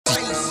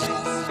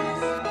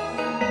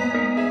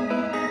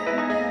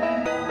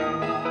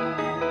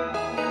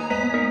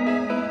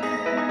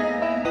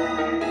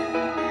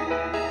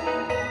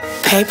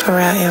Paper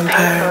route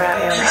empire.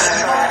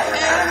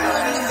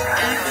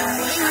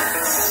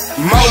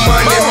 More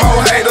money,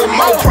 more haters,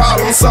 more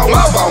problems, so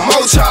I bought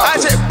more choppas.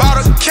 I just bought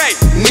a cake.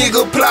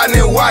 Nigga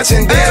plotting and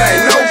watching, that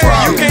ain't no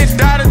problem. You can't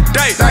die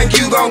today. Think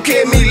you gon'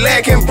 catch me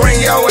lacking, bring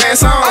your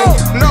ass on. Oh,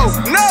 no.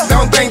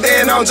 Don't think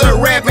that I'm just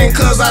rapping,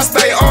 cause I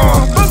stay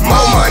on.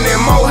 More money,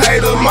 more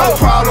haters, more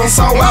problems,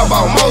 so I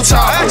bought more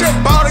I choppas. just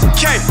bought a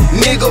cake.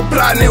 Nigga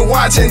plotting and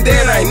watching,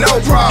 that ain't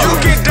no problem. You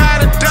can't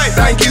die today.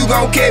 Think you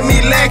gon' catch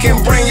me lacking,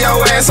 bring your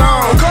ass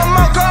on. Come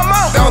on.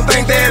 Don't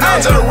think that I'm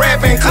just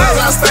rapping, cause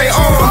I stay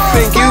on.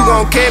 Think you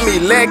gon' catch me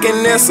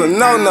lacking, that's a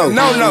no-no.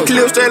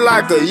 Clip straight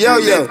like a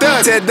yo-yo.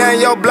 Tear down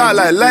your block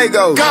like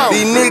Lego.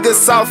 These niggas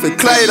soft as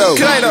Clay-Doh.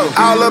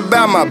 All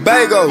about my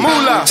bagel.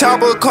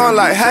 Choppa come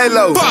like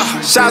Halo.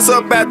 Shots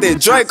up at that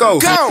Draco.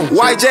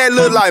 White jet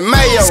look like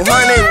mayo.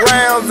 100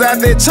 rounds at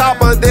that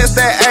chopper, that's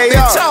that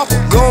AR.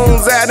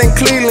 Goons out in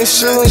Cleveland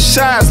shooting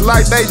shots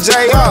like they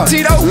JR.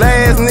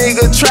 Last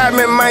nigga trap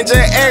me, might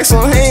just ask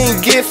him, he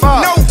ain't get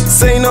far.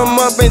 Seen him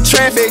up in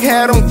traffic,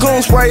 had them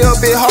goons spray up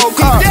his whole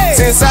car.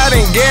 Since I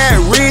done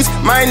got rich,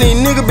 my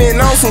nigga been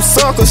on some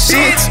sucker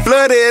shit.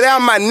 Flooded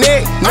out my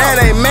neck, now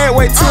they mad,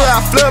 wait till I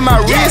flood my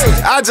wrist.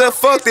 I just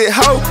fucked it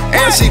hoe,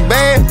 and she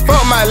bad,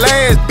 fuck my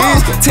last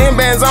bitch. 10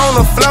 bands on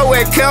the floor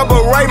at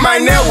Cabaret, my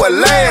neck was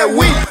last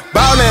week.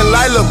 Ballin'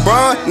 like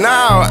LeBron,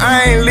 nah,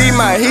 I ain't leave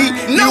my heat.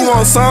 You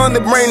want some to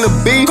bring the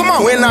beat?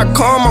 When I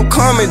come, I'm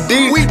coming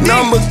deep.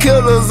 Number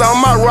killers on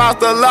my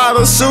roster, lot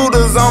of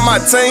shooters on my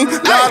team.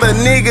 Lot of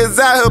niggas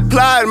out here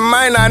plotting,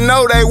 man, I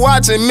know they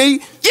watching me.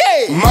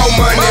 More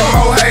money,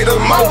 more haters,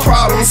 more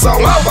problems, so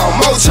I bought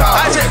more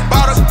choppas. I just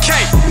bought a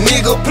cake.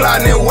 Nigga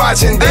plotting and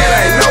watching, that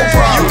ain't no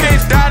problem. You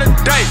can't die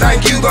today. Think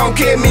you gon'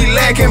 catch me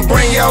lacking,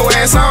 bring your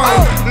ass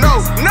on.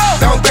 No.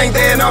 Don't think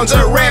that I'm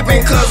just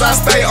rapping, cause I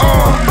stay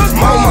on.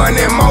 More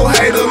money, more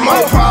haters,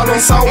 more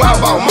problems, so I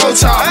bought more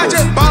I choppas.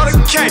 just bought a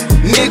cake.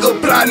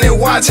 Nigga plotting and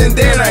watching,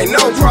 that ain't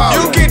no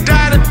problem. You can't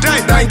die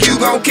today. Think you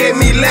gon' catch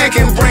me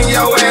lacking, bring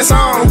your ass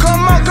on.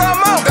 Come on.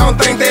 Don't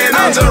think that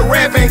I'm just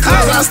rapping,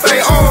 cause I stay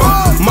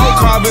on. More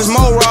carbons,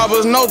 more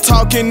robbers, no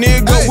talking,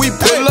 nigga, we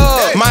pull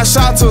up. My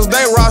shotters,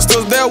 they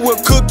rosters, they will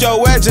cook your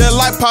ass just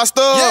like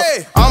pasta.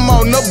 I'm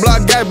on the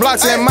block, got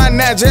blocks in my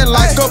net just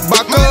like a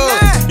baka.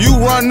 You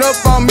run up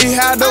on me,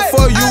 how the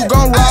fuck you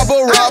gon' rob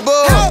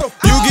a?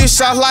 You get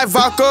shot like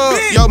vodka,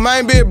 your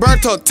main bitch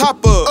burnt her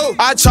top up.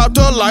 I chopped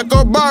her like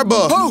a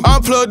barber.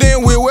 I'm plugged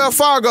in with Wells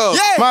Fargo.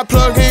 My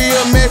plug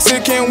here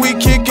Mexican, we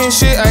kicking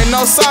shit, ain't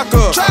no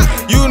soccer.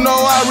 You know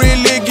I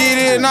really get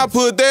it, and I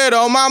put that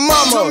on my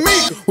mama.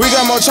 We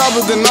got more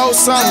choppers than no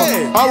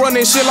summer. I'm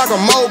running shit like a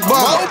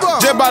mo-bummer.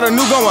 Just bought a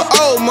new gun with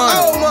old money.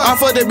 I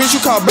fuck that bitch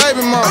you call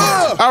baby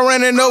mama. I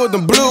ran it up with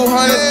them blue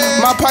honey.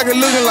 My pocket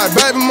looking like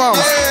baby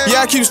mama.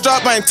 Yeah, I keep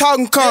strapped, I ain't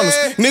talking corners.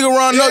 Nigga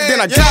run up, then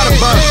I gotta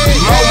burn.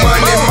 More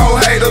money, more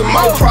haters,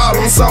 more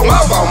problems, so I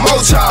bought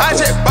more choppas. I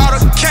just bought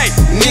a cake.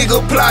 Nigga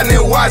plotting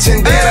and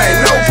watching, that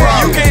ain't no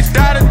problem. You can't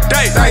die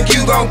today. Think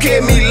you gon'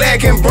 catch me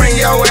lacking, bring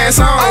your ass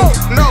on.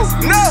 No.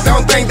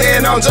 Don't think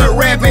that I'm just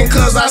rapping,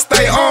 cause I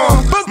stay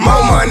on.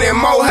 More money,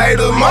 more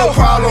haters, more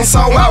problems, so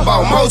I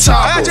bought more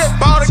I choppas. just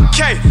bought a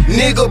cake.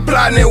 Nigga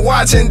plotting and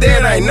watching,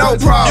 that ain't no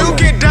problem. You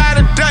can't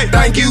die today.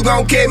 Think you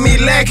gon' catch me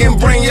lacking,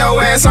 bring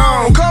your ass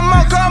on. Come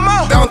on.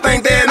 Don't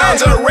think that I'm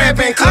just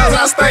rapping, cause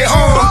I stay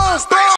on.